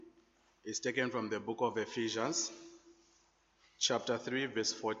is taken from the book of Ephesians, chapter 3,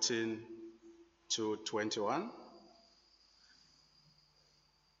 verse 14 to 21.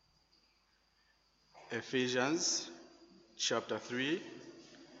 Ephesians, chapter 3,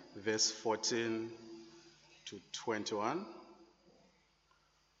 verse 14 to 21.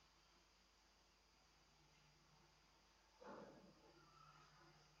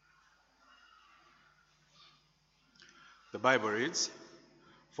 The Bible reads,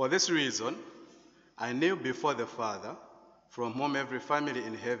 "For this reason, I kneel before the Father, from whom every family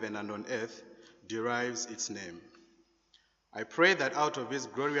in heaven and on earth derives its name. I pray that out of his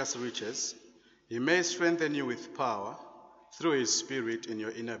glorious riches, he may strengthen you with power through his Spirit in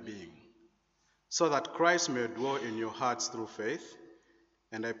your inner being, so that Christ may dwell in your hearts through faith.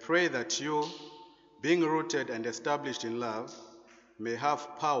 And I pray that you, being rooted and established in love, may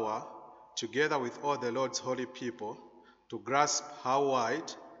have power, together with all the Lord's holy people, to grasp how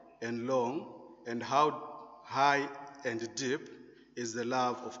wide and long and how high and deep is the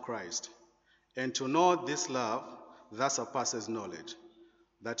love of Christ, and to know this love that surpasses knowledge,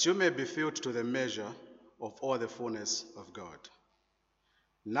 that you may be filled to the measure of all the fullness of God.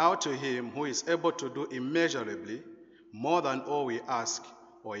 Now to him who is able to do immeasurably more than all we ask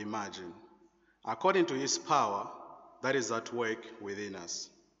or imagine, according to his power that is at work within us.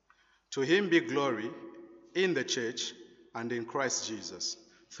 To him be glory in the church and in Christ Jesus,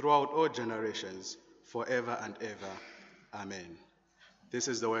 throughout all generations, forever and ever. Amen." This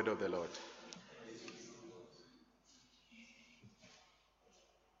is the word of the Lord.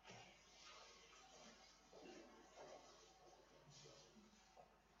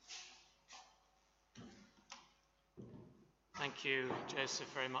 Thank you, Joseph,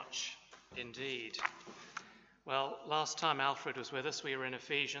 very much indeed. Well, last time Alfred was with us, we were in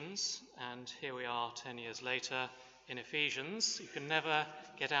Ephesians, and here we are 10 years later in Ephesians. You can never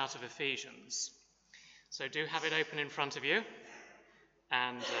get out of Ephesians. So do have it open in front of you,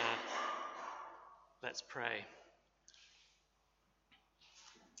 and let's pray.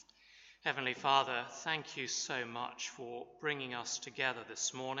 Heavenly Father, thank you so much for bringing us together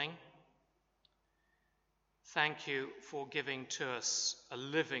this morning. Thank you for giving to us a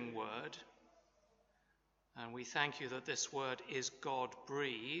living word, and we thank you that this word is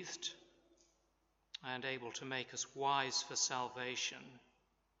God-breathed and able to make us wise for salvation.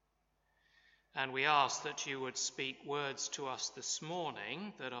 And we ask that you would speak words to us this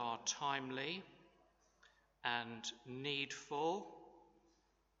morning that are timely and needful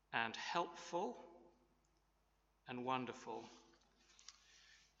and helpful and wonderful.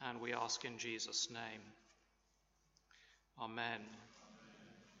 And we ask in Jesus' name. Amen.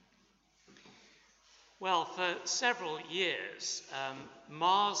 Well, for several years,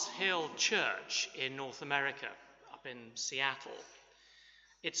 Mars Hill Church in North America, up in Seattle,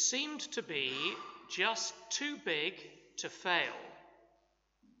 it seemed to be just too big to fail.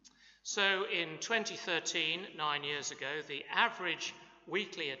 So in 2013, 9 years ago, the average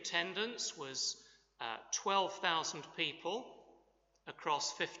weekly attendance was 12,000 people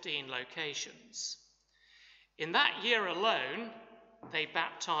across 15 locations. In that year alone, they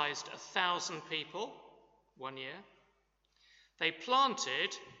baptized 1,000 people 1 year. They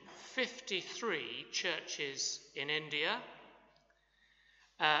planted 53 churches in India.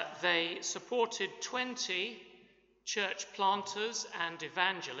 They supported 20 church planters and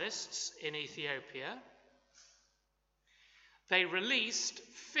evangelists in Ethiopia. They released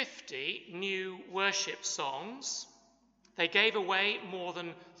 50 new worship songs. They gave away more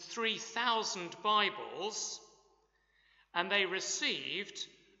than 3,000 Bibles, and they received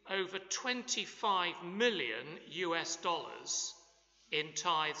over $25 million in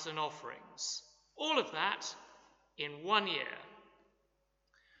tithes and offerings. All of that in 1 year.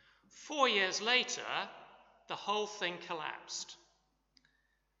 4 years later, the whole thing collapsed.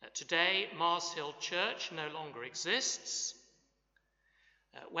 Today, Mars Hill Church no longer exists.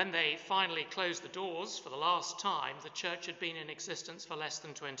 When they finally closed the doors for the last time, the church had been in existence for less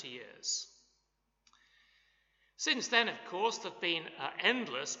than 20 years. Since then, of course, there have been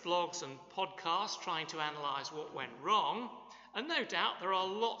endless blogs and podcasts trying to analyse what went wrong, and no doubt there are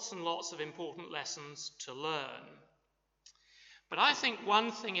lots and lots of important lessons to learn. But I think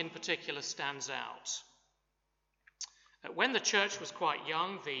one thing in particular stands out. When the church was quite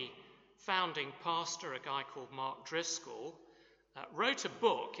young, the founding pastor, a guy called Mark Driscoll, wrote a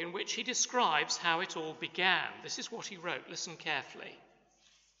book in which he describes how it all began. This is what he wrote. Listen carefully.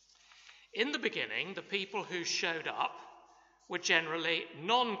 In the beginning, the people who showed up were generally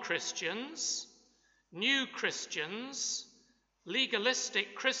non-Christians, new Christians,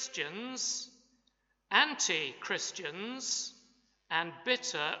 legalistic Christians, anti-Christians, and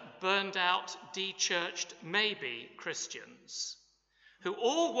bitter, burned-out, de-churched maybe Christians who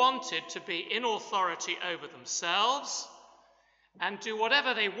all wanted to be in authority over themselves and do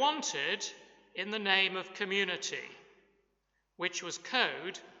whatever they wanted in the name of community, which was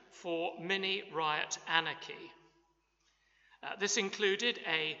code for mini-riot anarchy. This included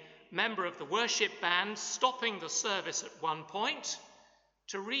a member of the worship band stopping the service at one point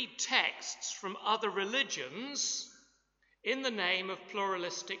to read texts from other religions in the name of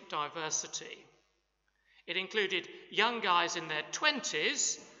pluralistic diversity. It included young guys in their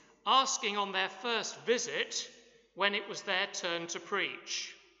 20s asking on their first visit when it was their turn to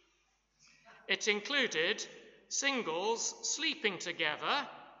preach. It included singles sleeping together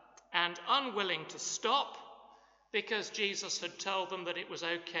and unwilling to stop because Jesus had told them that it was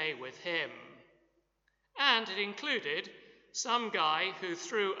okay with him. And it included some guy who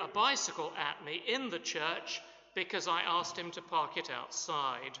threw a bicycle at me in the church because I asked him to park it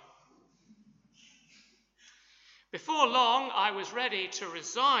outside. Before long, I was ready to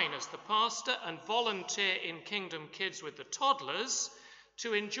resign as the pastor and volunteer in Kingdom Kids with the toddlers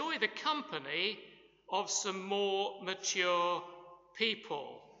to enjoy the company of some more mature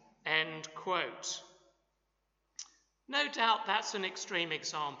people. End quote. No doubt that's an extreme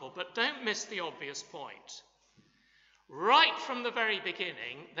example, but don't miss the obvious point. Right from the very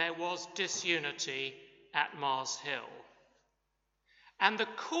beginning, there was disunity at Mars Hill. And the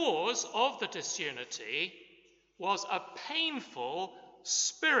cause of the disunity was a painful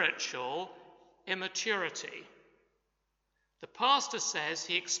spiritual immaturity. The pastor says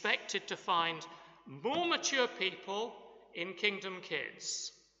he expected to find more mature people in Kingdom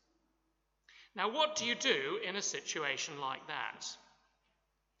Kids. Now, what do you do in a situation like that?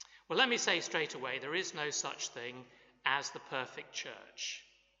 Well, let me say straight away, there is no such thing as the perfect church.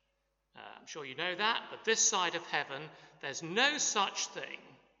 I'm sure you know that, but this side of heaven, there's no such thing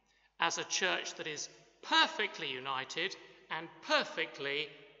as a church that is perfectly united and perfectly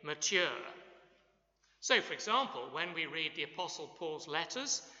mature. So, for example, when we read the Apostle Paul's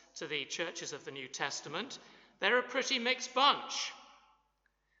letters to the churches of the New Testament, they're a pretty mixed bunch.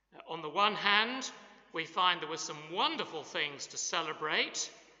 On the one hand, we find there were some wonderful things to celebrate,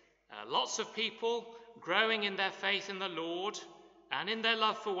 lots of people growing in their faith in the Lord and in their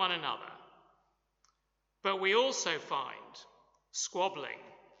love for one another. But we also find squabbling,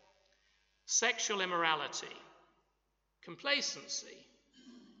 sexual immorality, complacency,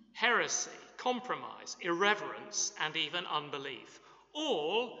 heresy, compromise, irreverence, and even unbelief,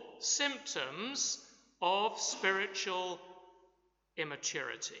 all symptoms of spiritual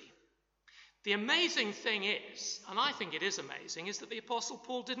immaturity. The amazing thing is, and I think it is amazing, is that the Apostle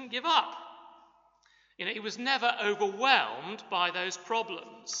Paul didn't give up. He was never overwhelmed by those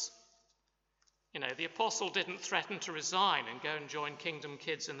problems. The apostle didn't threaten to resign and go and join Kingdom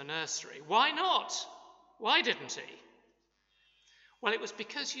Kids in the nursery. Why not? Why didn't he? Well, it was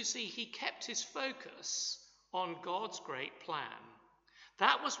because, you see, he kept his focus on God's great plan.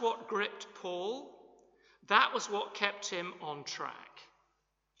 That was what gripped Paul. That was what kept him on track.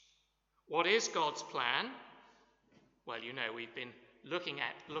 What is God's plan? Well, we've been looking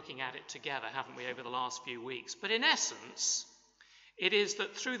at it together, haven't we, over the last few weeks? But in essence, it is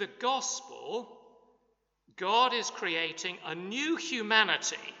that through the gospel, God is creating a new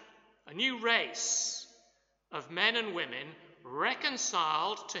humanity, a new race of men and women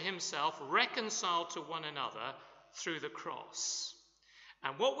reconciled to himself, reconciled to one another through the cross.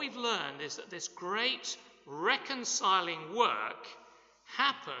 And what we've learned is that this great reconciling work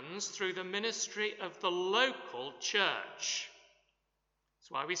happens through the ministry of the local church. That's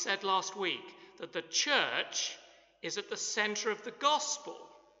why we said last week that the church is at the centre of the gospel.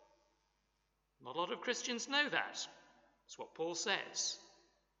 Not a lot of Christians know that. That's what Paul says.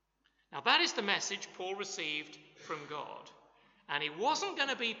 Now, that is the message Paul received from God. And he wasn't going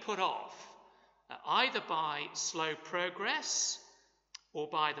to be put off either by slow progress or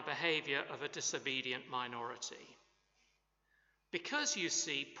by the behaviour of a disobedient minority. Because, you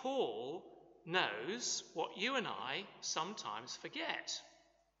see, Paul knows what you and I sometimes forget,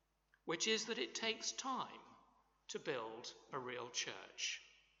 which is that it takes time to build a real church.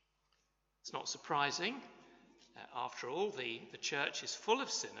 It's not surprising. After all, the church is full of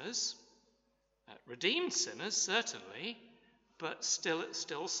sinners, redeemed sinners, certainly, but still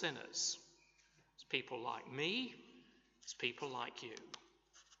sinners. It's people like me, it's people like you.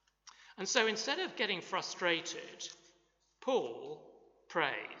 And so instead of getting frustrated, Paul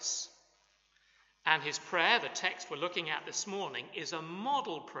prays. And his prayer, the text we're looking at this morning, is a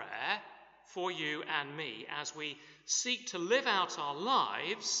model prayer for you and me as we seek to live out our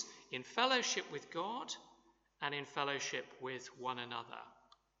lives in fellowship with God and in fellowship with one another.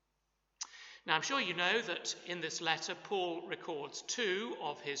 Now, I'm sure you know that in this letter, Paul records two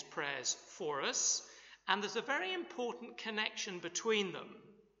of his prayers for us, and there's a very important connection between them.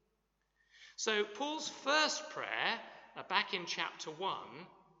 So, Paul's first prayer, back in chapter 1,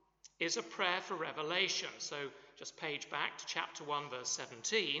 is a prayer for revelation. So, just page back to chapter 1, verse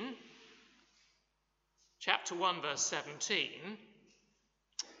 17. Chapter 1, verse 17,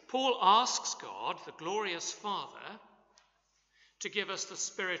 Paul asks God, the glorious Father, to give us the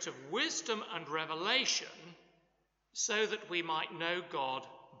spirit of wisdom and revelation so that we might know God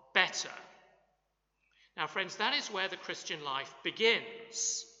better. Now, friends, that is where the Christian life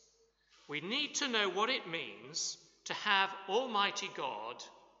begins. We need to know what it means to have Almighty God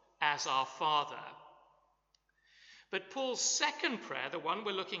as our Father. But Paul's second prayer, the one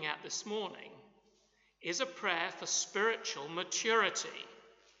we're looking at this morning, is a prayer for spiritual maturity.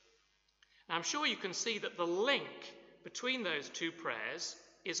 Now, I'm sure you can see that the link between those two prayers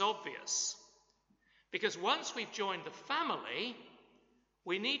is obvious. Because once we've joined the family,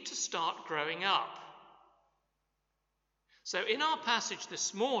 we need to start growing up. So in our passage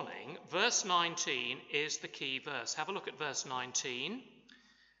this morning, verse 19 is the key verse. Have a look at verse 19,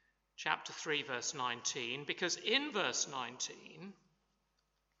 chapter 3, verse 19, because in verse 19,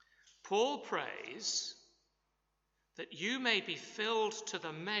 Paul prays that you may be filled to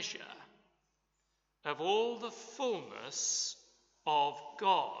the measure of all the fullness of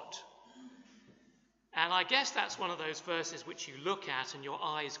God. And I guess that's one of those verses which you look at and your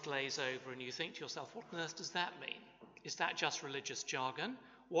eyes glaze over and you think to yourself, what on earth does that mean? Is that just religious jargon?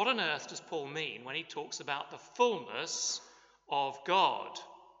 What on earth does Paul mean when he talks about the fullness of God?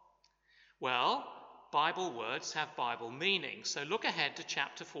 Well, Bible words have Bible meaning. So look ahead to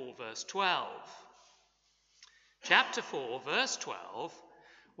chapter 4, verse 12. Chapter 4, verse 12,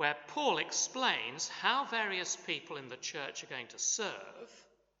 where Paul explains how various people in the church are going to serve.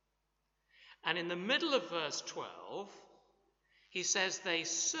 And in the middle of verse 12, he says they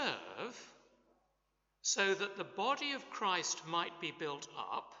serve so that the body of Christ might be built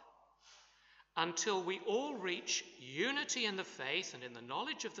up until we all reach unity in the faith and in the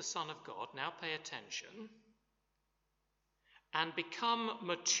knowledge of the Son of God, now pay attention, and become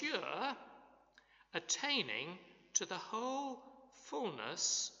mature, attaining to the whole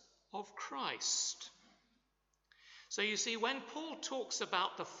fullness of Christ. So you see, when Paul talks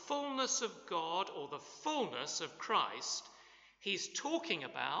about the fullness of God or the fullness of Christ, he's talking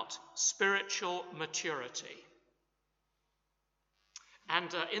about spiritual maturity.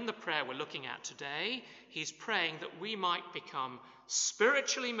 And in the prayer we're looking at today, he's praying that we might become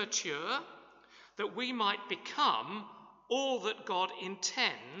spiritually mature, that we might become all that God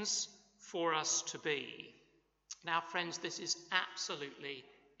intends for us to be. Now, friends, this is absolutely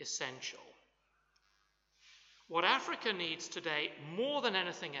essential. What Africa needs today, more than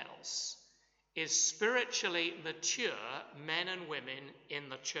anything else, is spiritually mature men and women in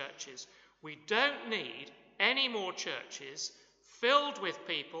the churches. We don't need any more churches filled with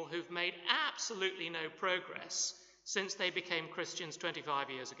people who've made absolutely no progress since they became Christians 25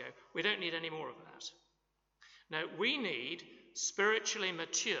 years ago. We don't need any more of that. No, we need spiritually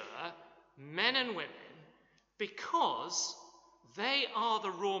mature men and women because they are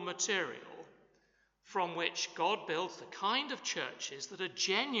the raw material from which God builds the kind of churches that are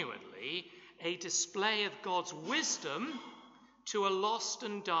genuinely a display of God's wisdom to a lost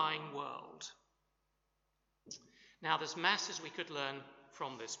and dying world. Now, there's masses we could learn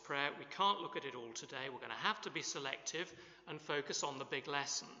from this prayer. We can't look at it all today. We're going to have to be selective and focus on the big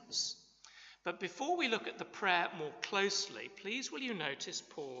lessons. But before we look at the prayer more closely, please will you notice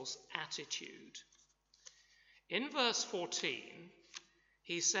Paul's attitude. In verse 14,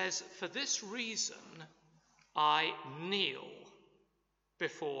 he says, "For this reason I kneel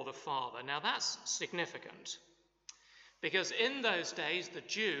before the Father." Now that's significant, because in those days the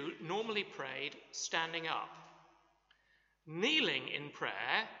Jew normally prayed standing up. Kneeling in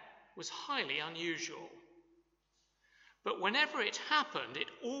prayer was highly unusual. But whenever it happened, it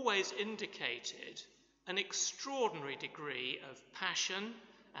always indicated an extraordinary degree of passion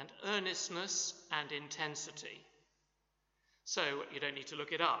and earnestness and intensity. So you don't need to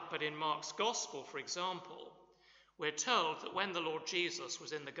look it up, but in Mark's Gospel, for example, we're told that when the Lord Jesus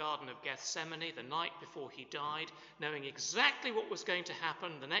was in the Garden of Gethsemane the night before he died, knowing exactly what was going to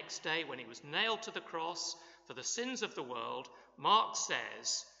happen the next day when he was nailed to the cross for the sins of the world, Mark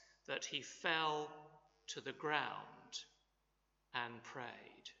says that he fell to the ground and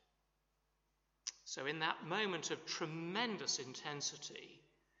prayed. So in that moment of tremendous intensity,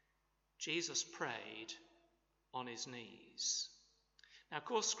 Jesus prayed on his knees. Now, of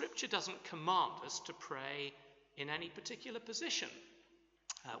course, Scripture doesn't command us to pray in any particular position.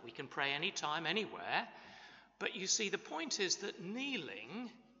 We can pray anytime, anywhere. But you see, the point is that kneeling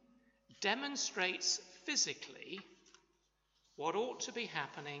demonstrates physically what ought to be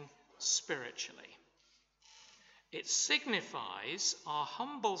happening spiritually. It signifies our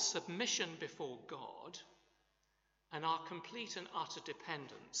humble submission before God and our complete and utter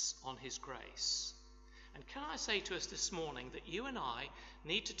dependence on his grace. And can I say to us this morning that you and I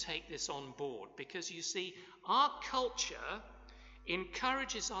need to take this on board, because you see, our culture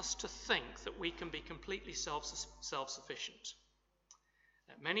encourages us to think that we can be completely self-sufficient.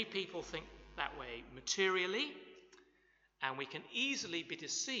 Many people think that way materially, and we can easily be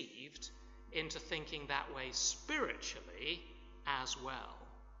deceived into thinking that way spiritually as well.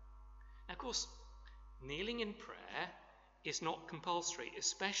 Now, of course, kneeling in prayer is not compulsory,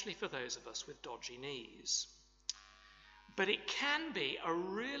 especially for those of us with dodgy knees. But it can be a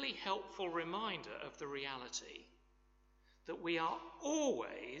really helpful reminder of the reality that we are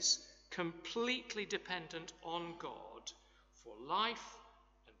always completely dependent on God for life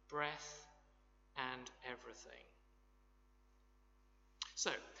and breath and everything.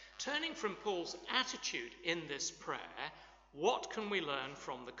 So, turning from Paul's attitude in this prayer, what can we learn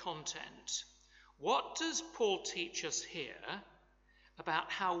from the content? What does Paul teach us here about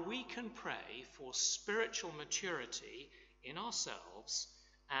how we can pray for spiritual maturity in ourselves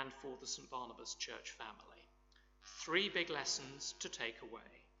and for the St. Barnabas Church family? 3 big lessons to take away.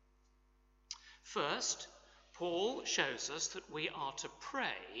 First, Paul shows us that we are to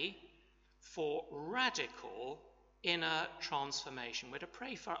pray for radical inner transformation. We're to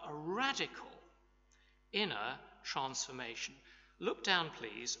pray for a radical inner transformation. Look down,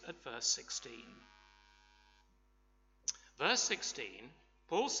 please, at verse 16. Verse 16,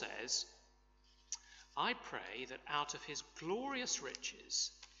 Paul says, I pray that out of his glorious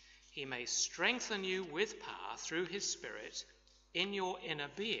riches he may strengthen you with power through his Spirit in your inner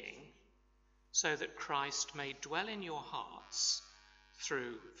being, so that Christ may dwell in your hearts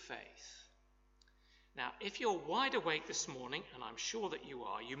through faith. Now, if you're wide awake this morning, and I'm sure that you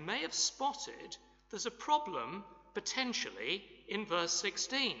are, you may have spotted there's a problem potentially in verse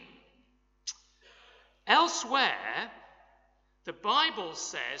 16. Elsewhere, the Bible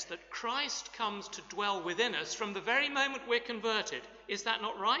says that Christ comes to dwell within us from the very moment we're converted. Is that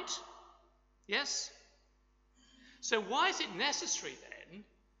not right? Yes? So why is it necessary then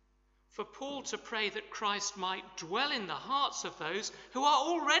for Paul to pray that Christ might dwell in the hearts of those who are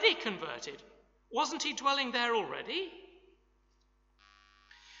already converted? Wasn't he dwelling there already?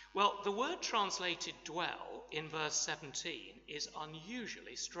 Well, the word translated dwell in verse 17 is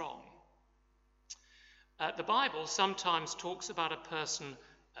unusually strong. The Bible sometimes talks about a person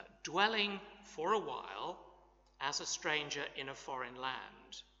dwelling for a while as a stranger in a foreign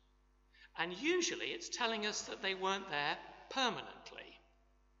land. And usually it's telling us that they weren't there permanently.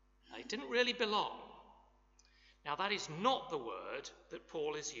 They didn't really belong. Now, that is not the word that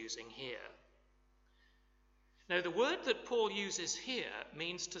Paul is using here. No, the word that Paul uses here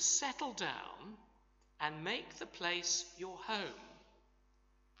means to settle down and make the place your home.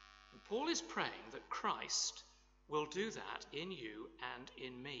 And Paul is praying that Christ will do that in you and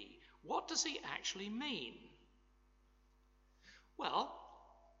in me. What does he actually mean? Well,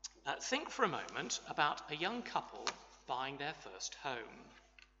 think for a moment about a young couple buying their first home.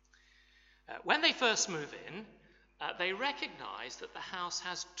 When they first move in, they recognize that the house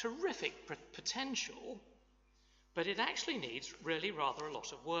has terrific potential, but it actually needs really rather a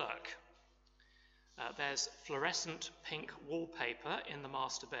lot of work. There's fluorescent pink wallpaper in the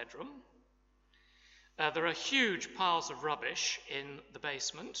master bedroom. There are huge piles of rubbish in the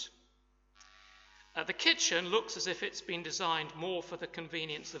basement. The kitchen looks as if it's been designed more for the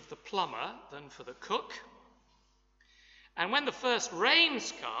convenience of the plumber than for the cook. And when the first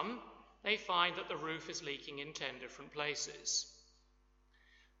rains come, they find that the roof is leaking in 10 different places.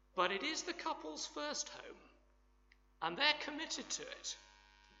 But it is the couple's first home, and they're committed to it.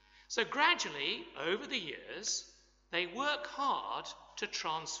 So gradually, over the years, they work hard to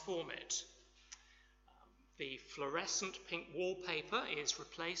transform it. The fluorescent pink wallpaper is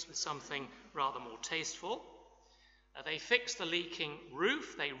replaced with something rather more tasteful. They fix the leaking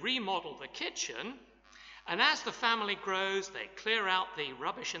roof, they remodel the kitchen, and as the family grows, they clear out the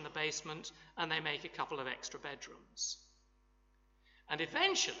rubbish in the basement and they make a couple of extra bedrooms. And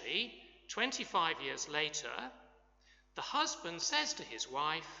eventually, 25 years later, the husband says to his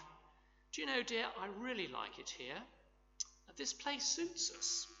wife, "Do you know, dear, I really like it here. This place suits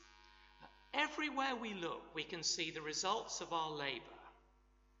us. Everywhere we look, we can see the results of our labor.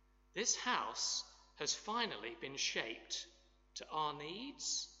 This house has finally been shaped to our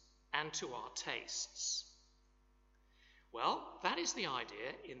needs and to our tastes." Well, that is the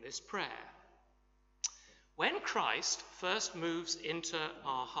idea in this prayer. When Christ first moves into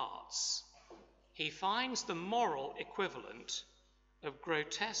our hearts, he finds the moral equivalent of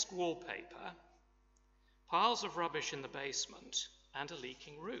grotesque wallpaper, piles of rubbish in the basement, and a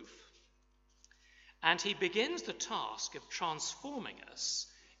leaking roof. And he begins the task of transforming us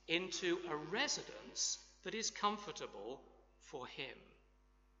into a residence that is comfortable for him.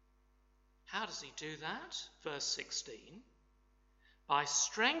 How does he do that? Verse 16. By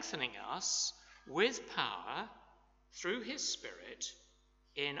strengthening us with power through his Spirit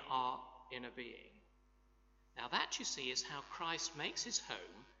in our inner being. Now that, you see, is how Christ makes his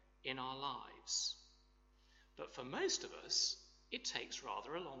home in our lives. But for most of us, it takes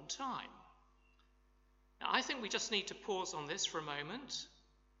rather a long time. Now, I think we just need to pause on this for a moment,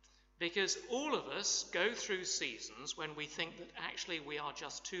 because all of us go through seasons when we think that actually we are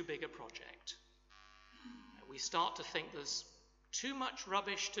just too big a project. We start to think there's too much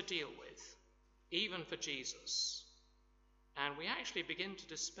rubbish to deal with, even for Jesus, and we actually begin to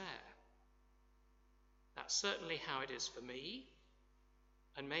despair. That's certainly how it is for me,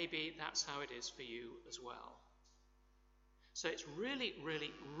 and maybe that's how it is for you as well. So it's really,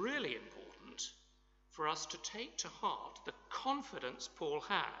 really, really important for us to take to heart the confidence Paul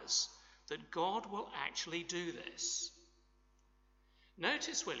has that God will actually do this.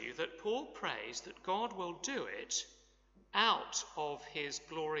 Notice, will you, that Paul prays that God will do it out of his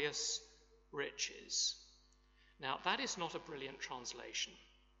glorious riches. Now, that is not a brilliant translation.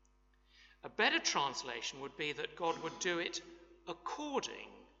 A better translation would be that God would do it according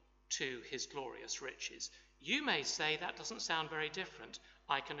to his glorious riches. You may say that doesn't sound very different.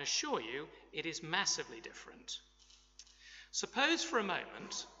 I can assure you it is massively different. Suppose for a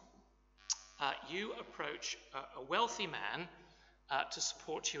moment you approach a wealthy man to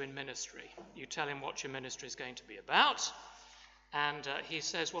support you in ministry. You tell him what your ministry is going to be about, and he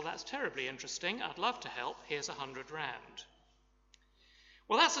says, well, that's terribly interesting. I'd love to help. Here's 100 rand.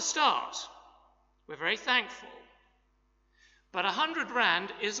 Well, that's a start. We're very thankful. But 100 rand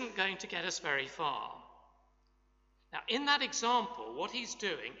isn't going to get us very far. Now, in that example, what he's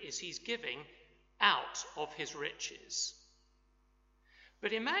doing is he's giving out of his riches.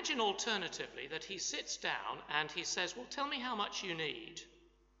 But imagine alternatively that he sits down and he says, well, tell me how much you need.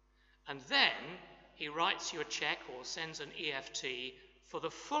 And then he writes you a check or sends an EFT for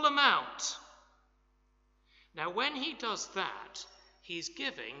the full amount. Now, when he does that, he's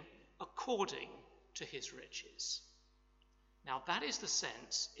giving according to his riches. Now, that is the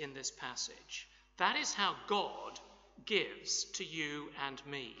sense in this passage. That is how God gives to you and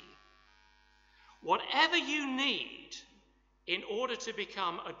me. Whatever you need in order to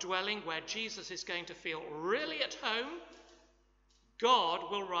become a dwelling where Jesus is going to feel really at home, God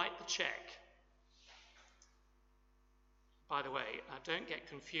will write the check. By the way, don't get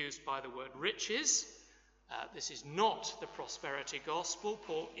confused by the word riches. This is not the prosperity gospel.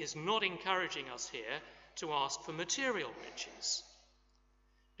 Paul is not encouraging us here to ask for material riches,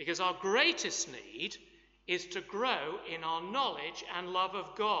 because our greatest need is to grow in our knowledge and love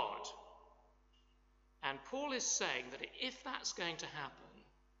of God. And Paul is saying that if that's going to happen,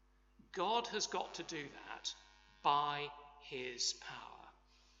 God has got to do that by his power.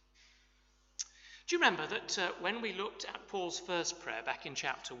 Do you remember that when we looked at Paul's first prayer back in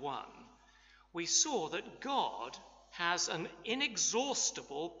chapter 1, we saw that God has an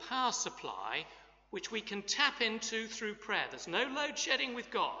inexhaustible power supply which we can tap into through prayer. There's no load shedding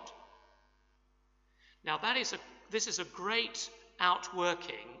with God. Now, this is a great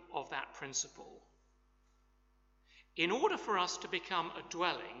outworking of that principle. In order for us to become a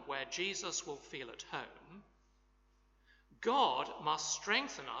dwelling where Jesus will feel at home, God must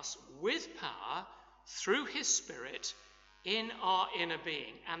strengthen us with power through his Spirit in our inner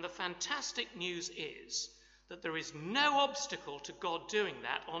being. And the fantastic news is that there is no obstacle to God doing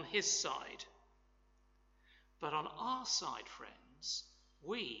that on his side. But on our side, friends,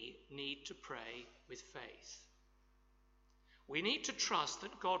 we need to pray with faith. We need to trust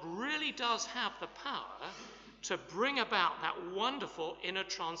that God really does have the power to bring about that wonderful inner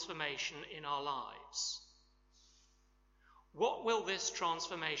transformation in our lives. What will this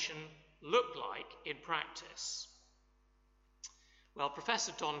transformation look like in practice? Well,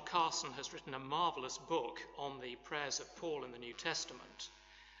 Professor Don Carson has written a marvelous book on the prayers of Paul in the New Testament.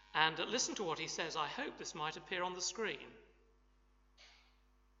 And listen to what he says. I hope this might appear on the screen.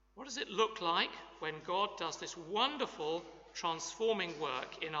 What does it look like when God does this wonderful transforming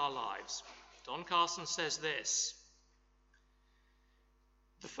work in our lives? Don Carson says this: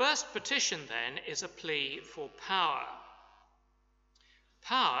 the first petition then is a plea for power.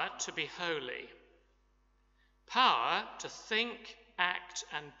 Power to be holy. power to think, act,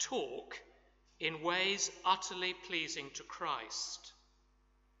 and talk in ways utterly pleasing to Christ,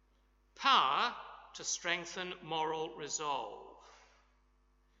 power to strengthen moral resolve,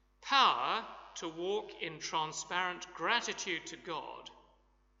 power to walk in transparent gratitude to God,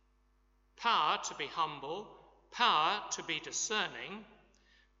 power to be humble, power to be discerning,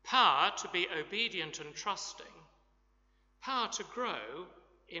 power to be obedient and trusting, power to grow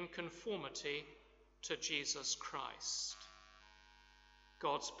in conformity to Jesus Christ.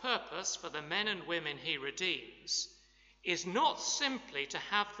 God's purpose for the men and women he redeems is not simply to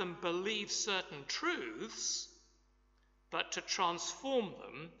have them believe certain truths, but to transform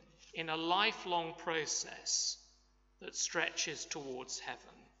them in a lifelong process that stretches towards heaven.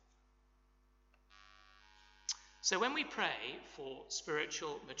 So when we pray for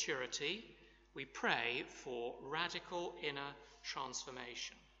spiritual maturity, we pray for radical inner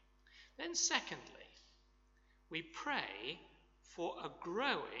transformation. Then secondly, we pray for a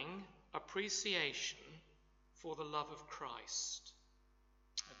growing appreciation for the love of Christ.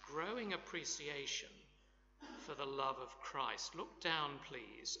 A growing appreciation for the love of Christ. Look down,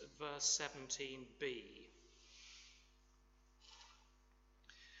 please, at verse 17b.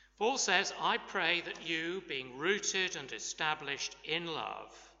 Paul says, I pray that you, being rooted and established in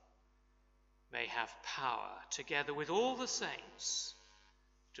love, may have power, together with all the saints,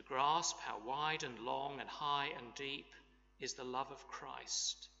 to grasp how wide and long and high and deep is the love of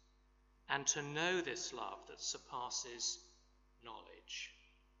Christ, and to know this love that surpasses knowledge.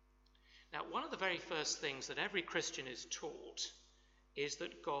 Now, one of the very first things that every Christian is taught is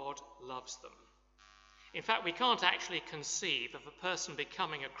that God loves them. In fact, we can't actually conceive of a person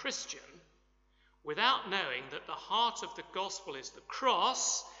becoming a Christian without knowing that the heart of the gospel is the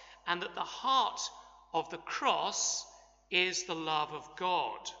cross, and that the heart of the cross is the love of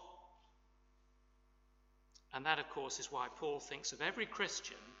God. And that, of course, is why Paul thinks of every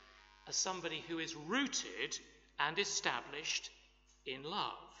Christian as somebody who is rooted and established in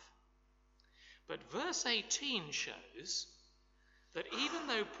love. But verse 18 shows that even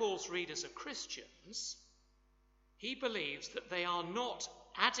though Paul's readers are Christians, he believes that they are not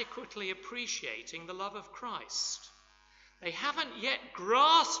adequately appreciating the love of Christ. They haven't yet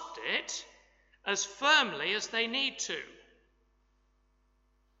grasped it as firmly as they need to.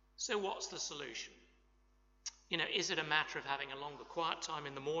 So what's the solution? Is it a matter of having a longer quiet time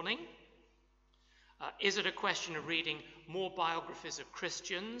in the morning? Is it a question of reading more biographies of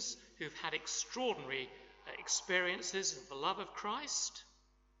Christians who've had extraordinary experiences of the love of Christ?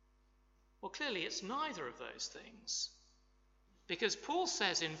 Well, clearly it's neither of those things. Because Paul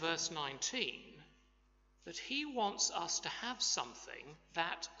says in verse 19 that he wants us to have something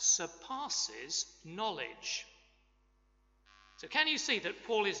that surpasses knowledge. So can you see that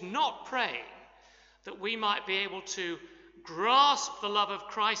Paul is not praying that we might be able to grasp the love of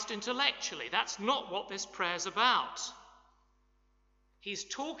Christ intellectually? That's not what this prayer is about. He's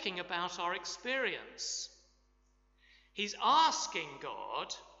talking about our experience. He's asking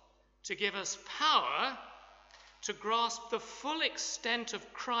God to give us power to grasp the full extent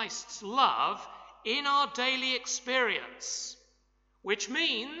of Christ's love in our daily experience, which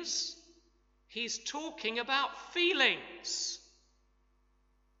means he's talking about feelings.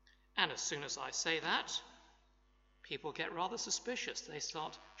 And as soon as I say that, people get rather suspicious. They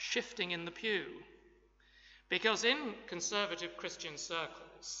start shifting in the pew. Because in conservative Christian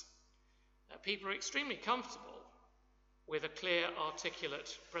circles, people are extremely comfortable with a clear,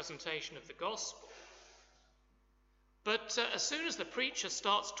 articulate presentation of the gospel. But as soon as the preacher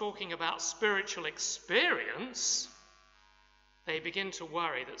starts talking about spiritual experience, they begin to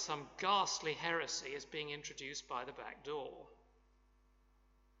worry that some ghastly heresy is being introduced by the back door.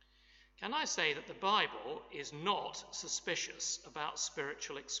 Can I say that the Bible is not suspicious about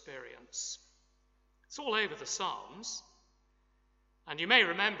spiritual experience? It's all over the Psalms. And you may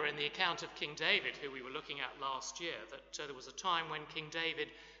remember in the account of King David, who we were looking at last year, that there was a time when King David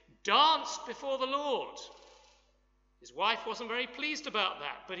danced before the Lord. His wife wasn't very pleased about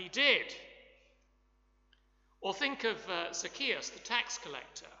that, but he did. Or think of Zacchaeus, the tax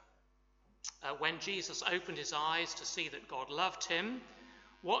collector. When Jesus opened his eyes to see that God loved him,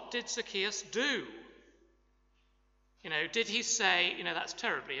 what did Zacchaeus do? Did he say, that's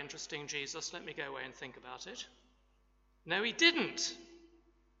terribly interesting, Jesus, let me go away and think about it? No, he didn't.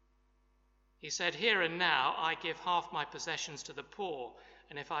 He said, here and now I give half my possessions to the poor,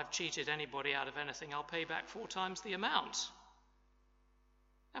 and if I've cheated anybody out of anything, I'll pay back 4 times the amount.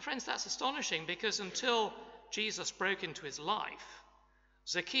 Now, friends, that's astonishing, because until Jesus broke into his life,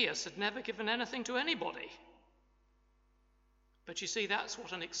 Zacchaeus had never given anything to anybody. But you see, that's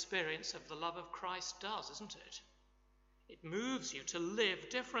what an experience of the love of Christ does, isn't it? It moves you to live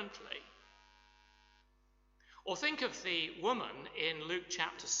differently. Or think of the woman in Luke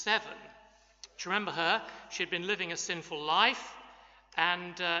chapter 7. Do you remember her? She had been living a sinful life,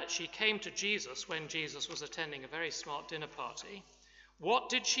 and she came to Jesus when Jesus was attending a very smart dinner party. What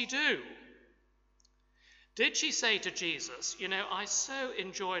did she do? Did she say to Jesus, you know, I so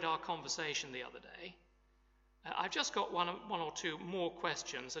enjoyed our conversation the other day. I've just got one or two more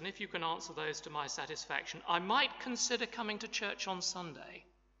questions, and if you can answer those to my satisfaction, I might consider coming to church on Sunday.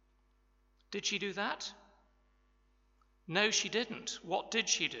 Did she do that? No, she didn't. What did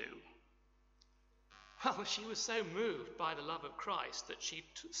she do? Well, she was so moved by the love of Christ that she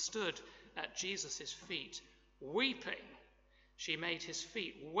stood at Jesus' feet, weeping. She made his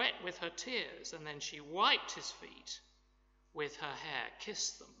feet wet with her tears, and then she wiped his feet with her hair,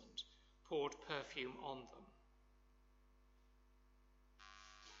 kissed them, and poured perfume on them.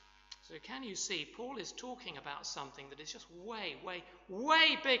 So can you see, Paul is talking about something that is just way, way,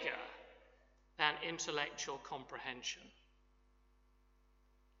 way bigger than intellectual comprehension.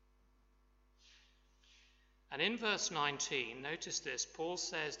 And in verse 19, notice this, Paul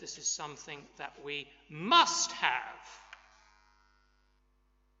says this is something that we must have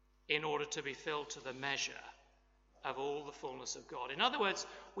in order to be filled to the measure of all the fullness of God. In other words,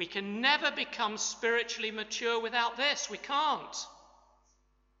 we can never become spiritually mature without this. We can't.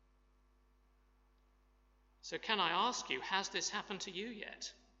 So can I ask you, has this happened to you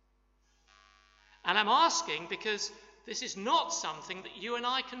yet? And I'm asking because this is not something that you and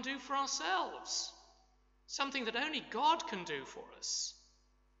I can do for ourselves. Something that only God can do for us,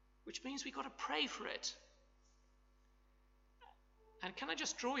 which means we've got to pray for it. And can I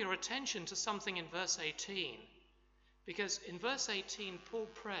just draw your attention to something in verse 18? Because in verse 18, Paul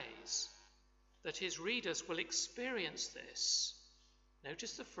prays that his readers will experience this.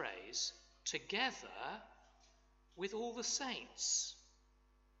 Notice the phrase, together with all the saints.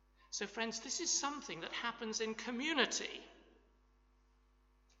 So friends, this is something that happens in community.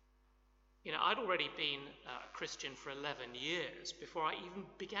 You know, I'd already been a Christian for 11 years before I even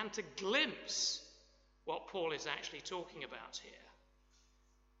began to glimpse what Paul is actually talking about here.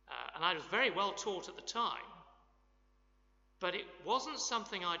 And I was very well taught at the time, but it wasn't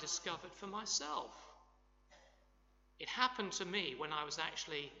something I discovered for myself. It happened to me when I was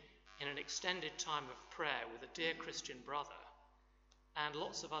actually in an extended time of prayer with a dear Christian brother, and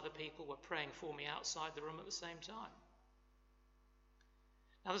lots of other people were praying for me outside the room at the same time.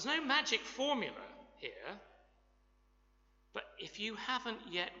 Now, there's no magic formula here, but if you haven't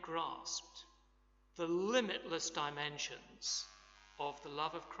yet grasped the limitless dimensions of the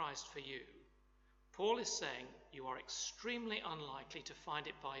love of Christ for you, Paul is saying you are extremely unlikely to find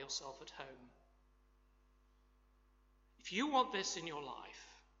it by yourself at home. If you want this in your life,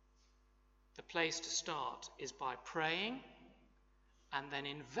 the place to start is by praying and then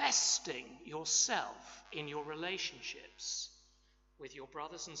investing yourself in your relationships with your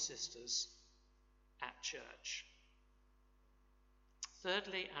brothers and sisters at church.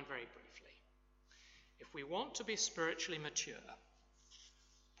 Thirdly, and very briefly, if we want to be spiritually mature,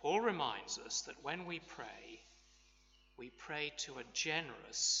 Paul reminds us that when we pray to a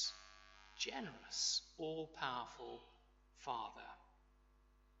generous, all-powerful Father.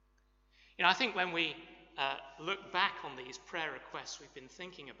 You know, I think when we look back on these prayer requests we've been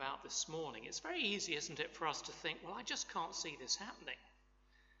thinking about this morning, it's very easy, isn't it, for us to think, well, I just can't see this happening.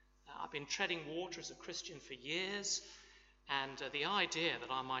 I've been treading water as a Christian for years, and the idea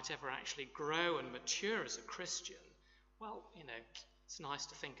that I might ever actually grow and mature as a Christian, well, you know, it's nice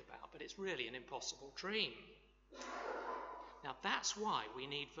to think about, but it's really an impossible dream. Now, that's why we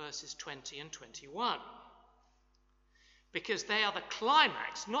need verses 20 and 21. Because they are the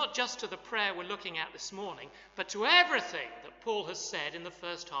climax, not just to the prayer we're looking at this morning, but to everything that Paul has said in the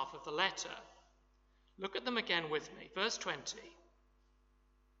first half of the letter. Look at them again with me. Verse 20.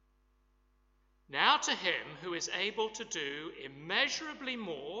 Now to him who is able to do immeasurably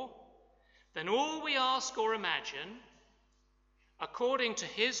more than all we ask or imagine, according to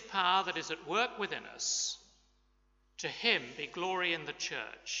his power that is at work within us, to him be glory in the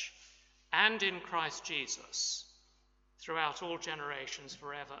church and in Christ Jesus, throughout all generations,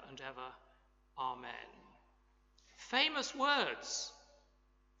 forever and ever. Amen. Famous words.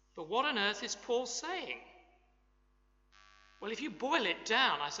 But what on earth is Paul saying? Well, if you boil it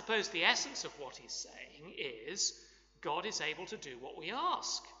down, I suppose the essence of what he's saying is God is able to do what we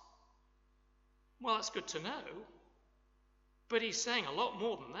ask. Well, that's good to know. But he's saying a lot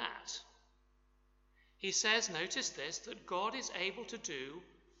more than that. He says, notice this, that God is able to do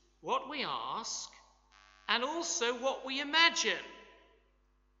what we ask and also what we imagine.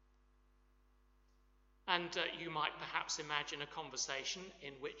 And you might perhaps imagine a conversation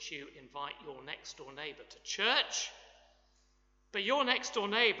in which you invite your next door neighbour to church, but your next door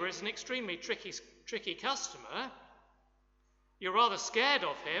neighbour is an extremely tricky customer. You're rather scared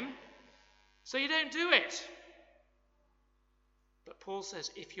of him, so you don't do it. But Paul says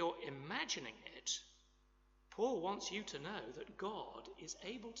if you're imagining it, Paul wants you to know that God is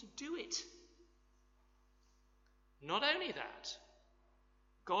able to do it. Not only that,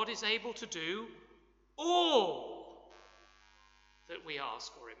 God is able to do all that we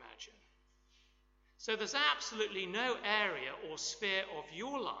ask or imagine. So there's absolutely no area or sphere of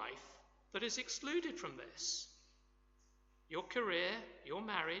your life that is excluded from this. Your career, your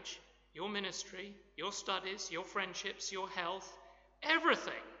marriage, your ministry, your studies, your friendships, your health,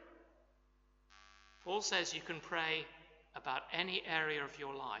 everything. Paul says you can pray about any area of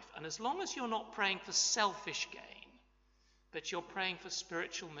your life, and as long as you're not praying for selfish gain, but you're praying for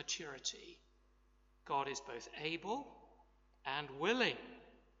spiritual maturity, God is both able and willing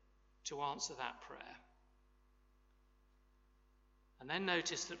to answer that prayer. And then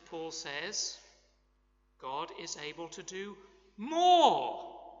notice that Paul says God is able to do more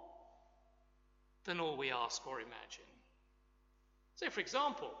than all we ask or imagine. So, for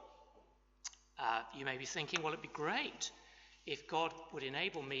example, you may be thinking, well, it'd be great if God would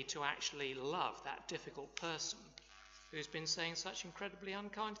enable me to actually love that difficult person who's been saying such incredibly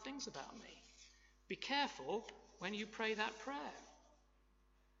unkind things about me. Be careful when you pray that prayer,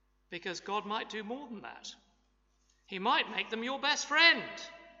 because God might do more than that. He might make them your best friend,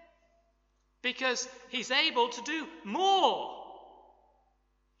 because he's able to do more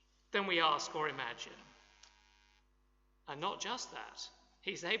than we ask or imagine. And not just that,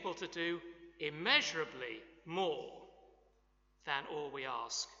 he's able to do immeasurably more than all we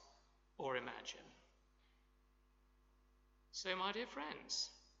ask or imagine. So, my dear friends,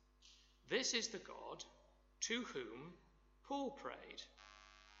 this is the God to whom Paul prayed.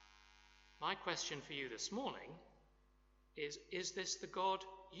 My question for you this morning is this the God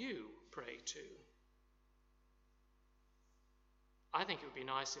you pray to? I think it would be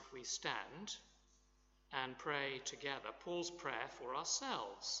nice if we stand and pray together Paul's prayer for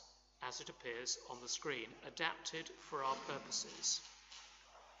ourselves as it appears on the screen, adapted for our purposes.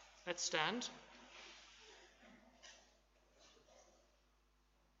 Let's stand.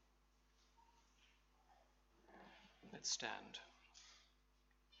 Let's stand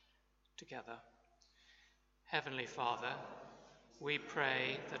together. Heavenly Father, we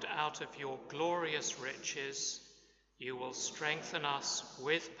pray that out of your glorious riches you will strengthen us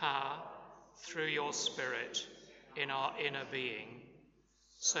with power through your Spirit in our inner being,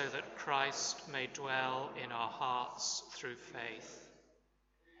 so that Christ may dwell in our hearts through faith.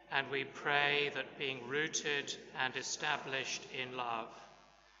 And we pray that being rooted and established in love,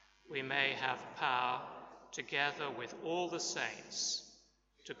 we may have power, together with all the saints,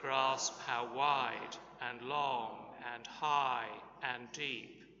 to grasp how wide and long and high and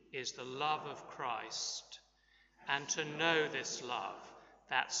deep is the love of Christ, and to know this love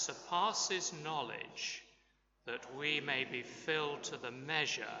that surpasses knowledge, that we may be filled to the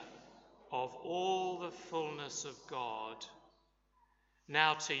measure of all the fullness of God.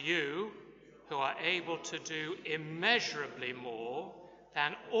 Now to you, who are able to do immeasurably more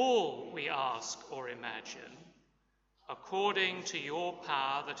than all we ask or imagine, according to your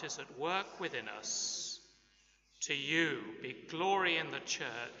power that is at work within us, to you be glory in the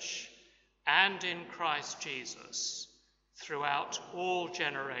church and in Christ Jesus throughout all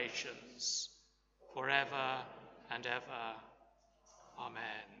generations, forever and ever. Amen.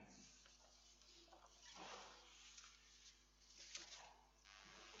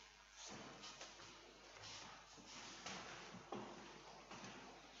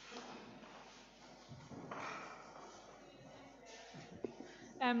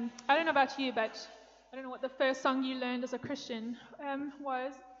 I don't know about you, but I don't know what the first song you learned as a Christian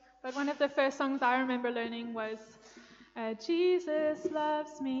was, but one of the first songs I remember learning was Jesus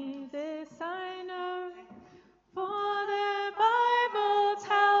loves me, this I know, for the Bible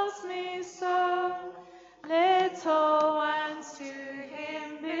tells me so. Little ones to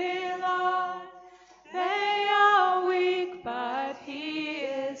him belong, they are weak, but he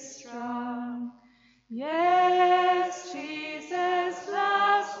is strong. Yes, Jesus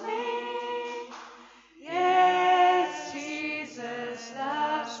loves me. Yes, Jesus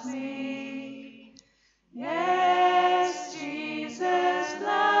loves me. Yes, Jesus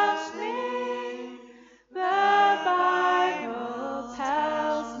loves me. The Bible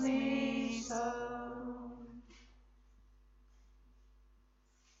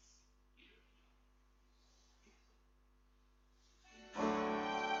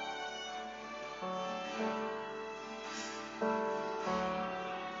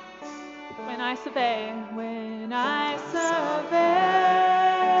when I survey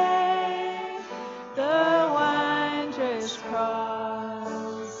the wondrous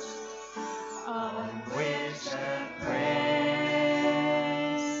cross on which the Prince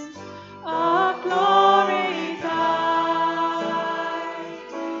of Glory died,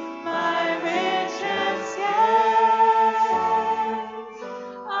 my riches gain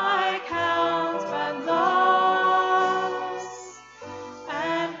I count but loss,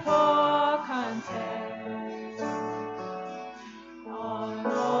 and pour content on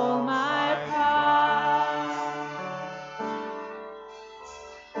all my pride.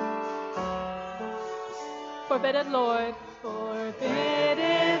 Forbid it, Lord,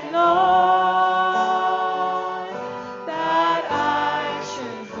 that I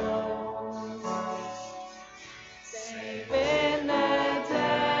should go, save in the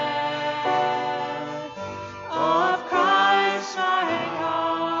death of Christ my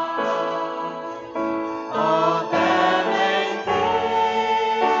God. All heaven thinks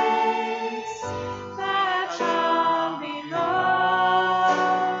that shall be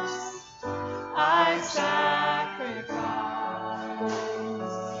lost, I sacrifice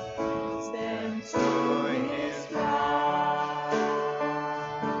them to His blood.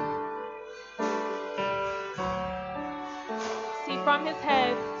 See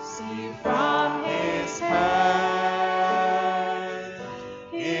from His head,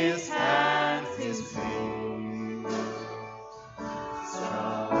 His hands, His feet,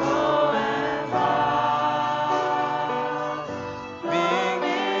 sorrow and love,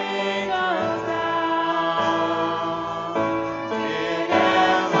 bringing us down, did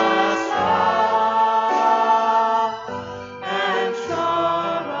ever stop and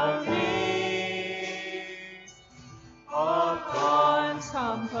sorrow peace of thorns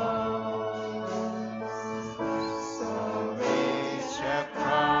composed, so rich a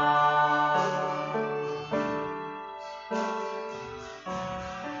crown.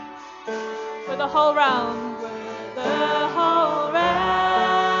 For the whole realm,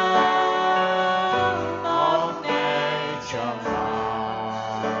 of nature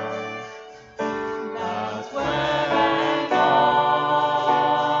lies, that were and all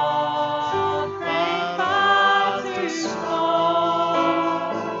praying far to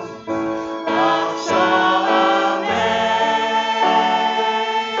scorn. Love so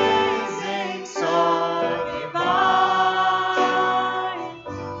amazing, so divine.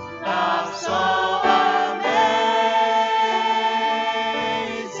 Love so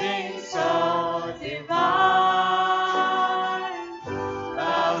amazing, so divine.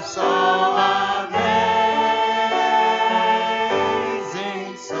 Love so amazing,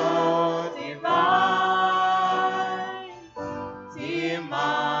 so divine,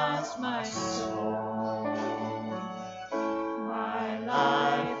 demands my soul, my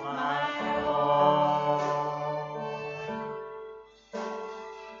life, my all.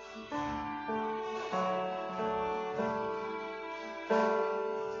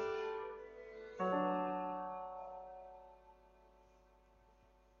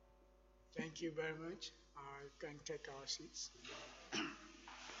 Thank you very much. Can take our seats.